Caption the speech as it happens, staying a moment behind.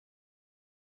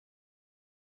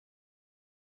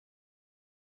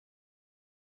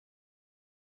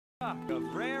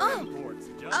Of rare Oh. imports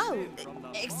just Oh, in from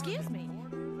the excuse me.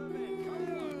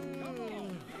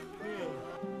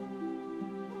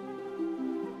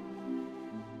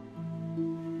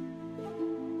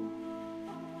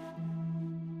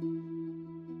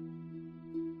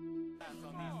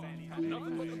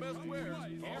 Nothing but the best wares.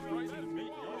 All prices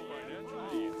meet your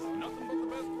financial needs. Nothing but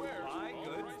the best wares. Buy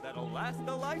goods that'll last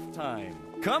a lifetime.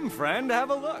 Come, friend, have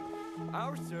a look.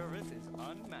 Our service is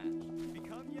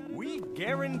unmatched. We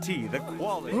guarantee the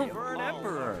quality for an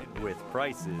emperor with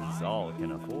prices all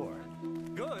can afford.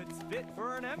 Goods fit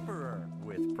for an emperor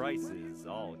with prices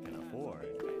all can afford.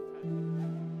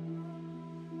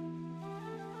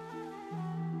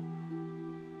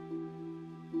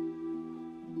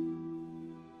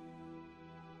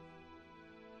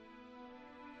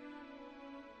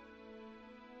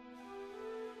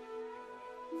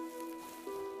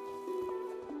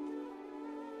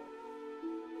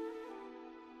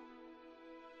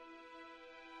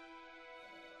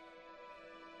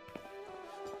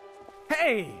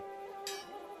 Hey!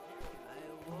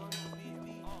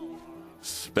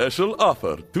 Special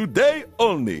offer, today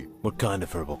only. What kind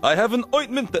of herbal? I have an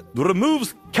ointment that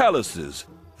removes calluses,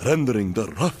 rendering the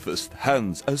roughest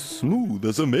hands as smooth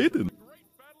as a maiden.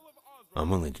 I'm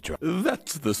willing to try.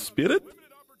 That's the spirit.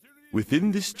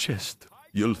 Within this chest,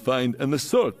 you'll find an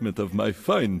assortment of my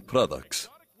fine products.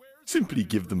 Simply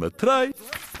give them a try.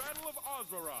 Battle of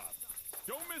Osvaroth.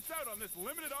 Don't miss out on this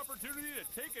limited opportunity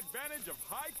to take advantage of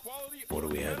high quality. What do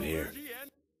we have here? metallurgy and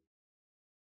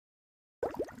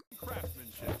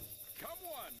craftsmanship. Come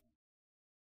on.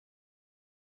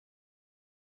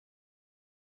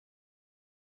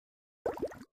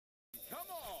 Come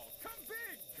all. Come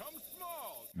big. Come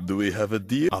small. Do we have a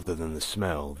deal? Other than the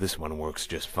smell, this one works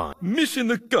just fine.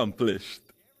 Mission accomplished.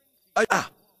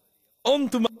 On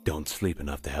to my... Don't sleep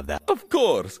enough to have that. Of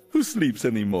course, who sleeps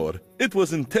anymore? It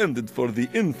was intended for the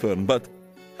infirm, but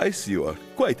I see you are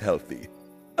quite healthy.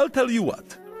 I'll tell you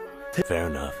what. Fair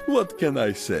enough. What can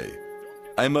I say?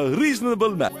 I'm a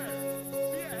reasonable man. Be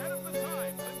ahead of the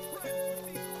times and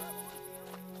trends.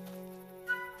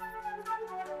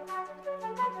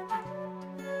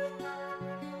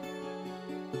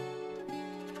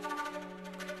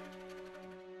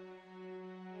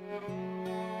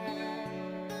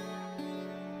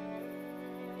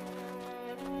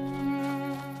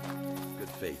 Good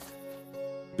faith.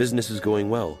 Business is going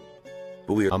well,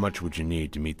 but we are, How much would you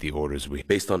need to meet the orders we...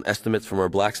 based on estimates from our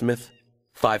blacksmith,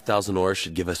 5,000 ores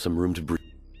should give us some room to breathe.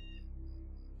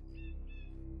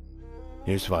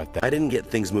 Here's 5,000. I didn't get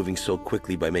things moving so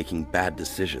quickly by making bad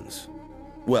decisions.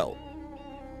 Well,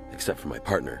 except for my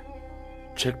partner.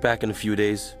 Check back in a few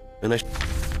days, and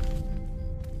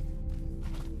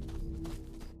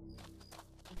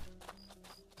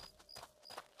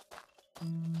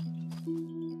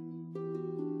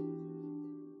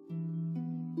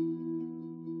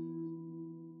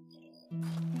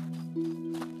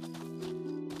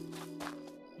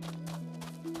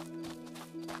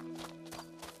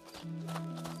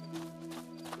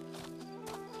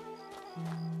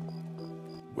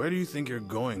Where do you think you're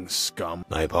going, scum?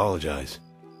 I apologize.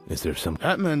 Is there some...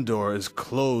 Atmandor is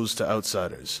closed to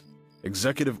outsiders.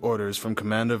 Executive orders from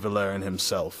Commander Valerian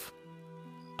himself.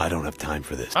 I don't have time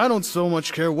for this. I don't so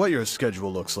much care what your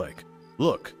schedule looks like.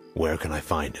 Look, Where can I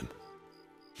find him?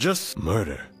 just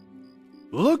Murder.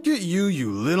 look at you,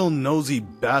 you little nosy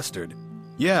bastard.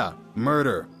 Yeah,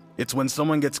 murder. It's when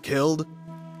someone gets killed.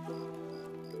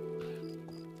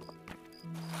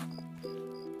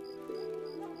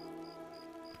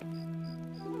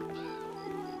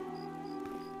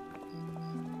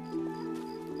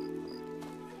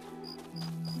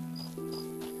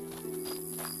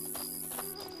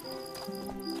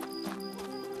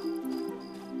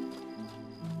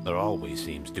 There always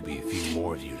seems to be a few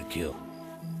more of you to kill.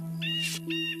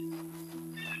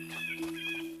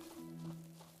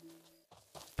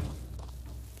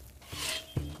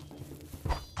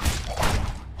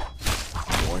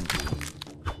 Warned you.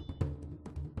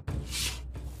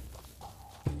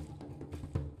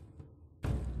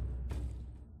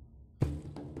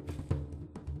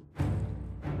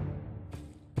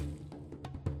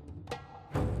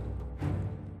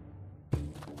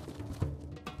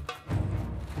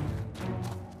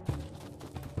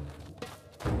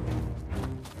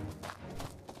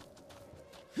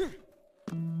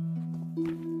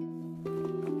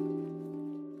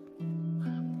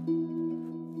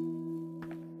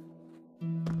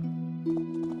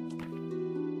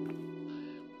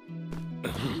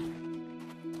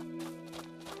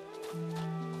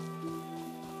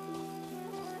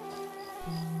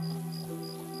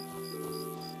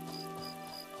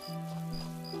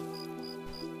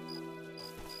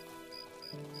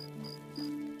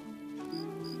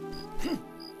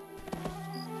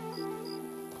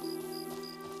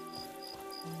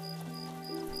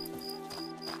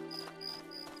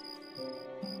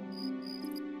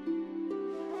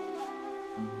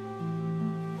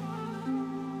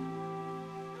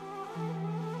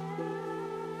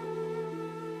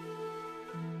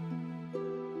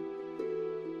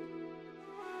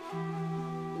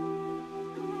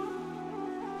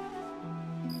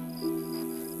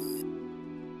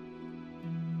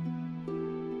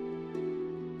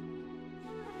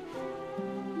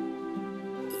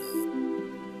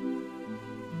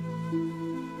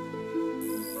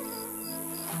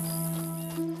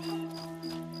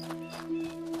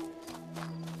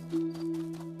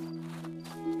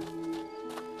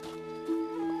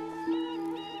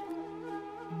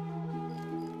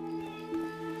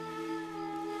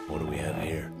 What do we have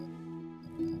here?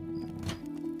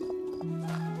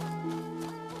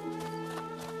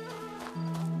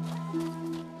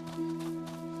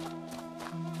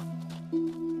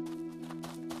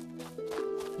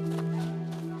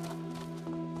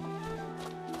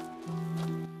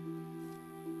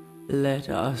 Let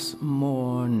us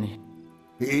mourn.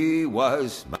 He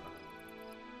was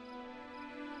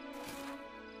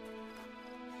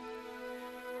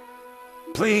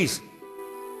Please!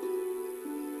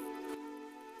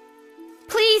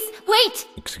 Please, wait!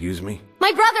 Excuse me?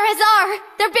 My brother Hazar!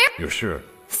 They're buried! You're sure?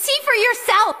 See for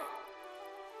yourself!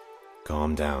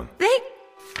 Calm down. They...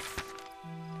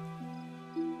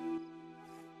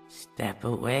 Step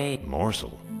away.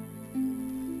 Morsel.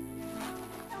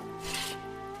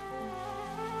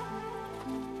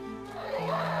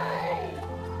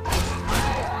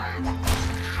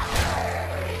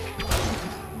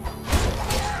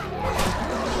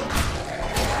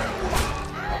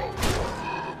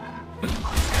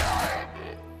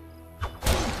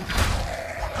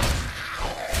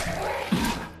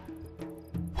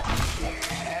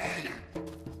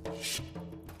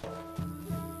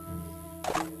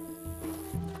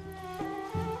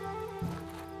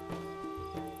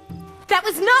 That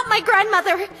was not my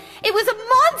grandmother! It was a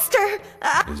monster!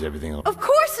 Is everything okay? Of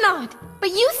course not! But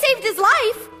you saved his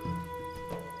life!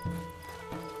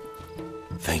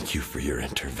 Thank you for your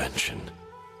intervention.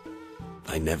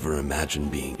 I never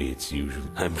imagined being... It's usually...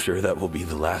 I'm sure that will be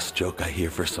the last joke I hear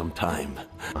for some time.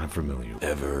 I'm familiar.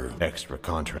 Ever... Extra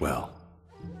contract. Well,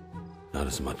 not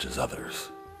as much as others.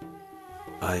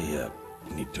 I,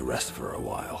 need to rest for a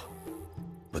while.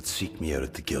 But seek me out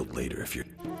at the guild later if you're...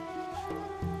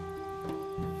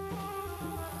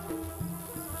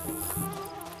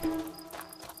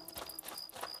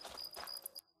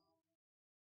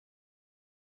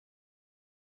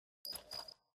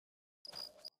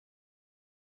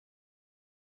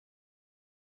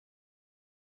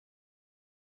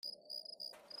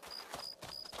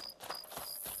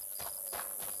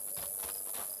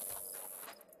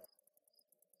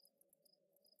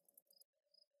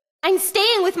 I'm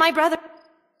staying with my brother.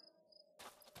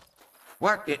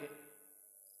 What it...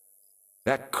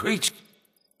 That creature...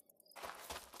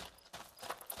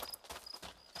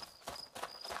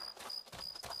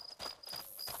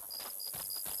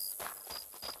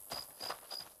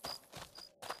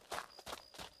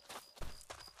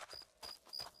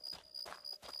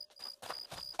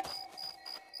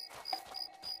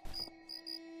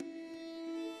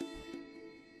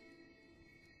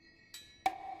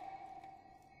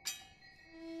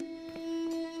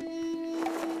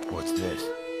 What's this?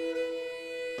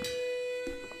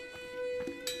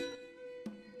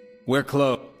 We're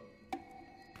closed.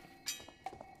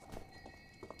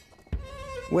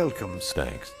 Welcome.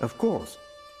 Thanks. Of course.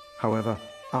 However,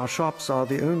 our shops are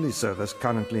the only service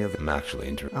currently available. I'm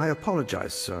actually I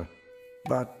apologize, sir,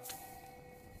 but...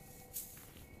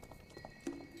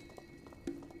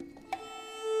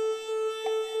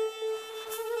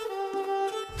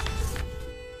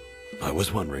 I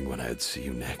was wondering when I'd see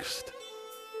you next.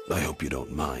 I hope you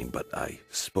don't mind, but I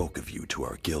spoke of you to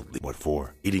our guild leader. What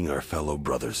for? Eating our fellow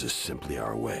brothers is simply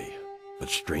our way. But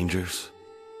strangers?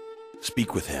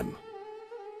 Speak with him.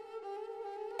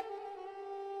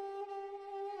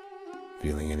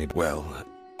 Feeling any... Well,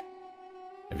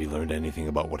 Have you learned anything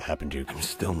about what happened to you? I'm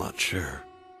still not sure.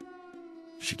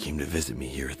 She came to visit me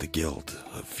here at the guild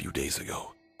a few days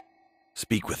ago.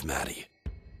 Speak with Maddie.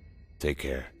 Take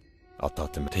care. I'll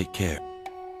talk to... Take care.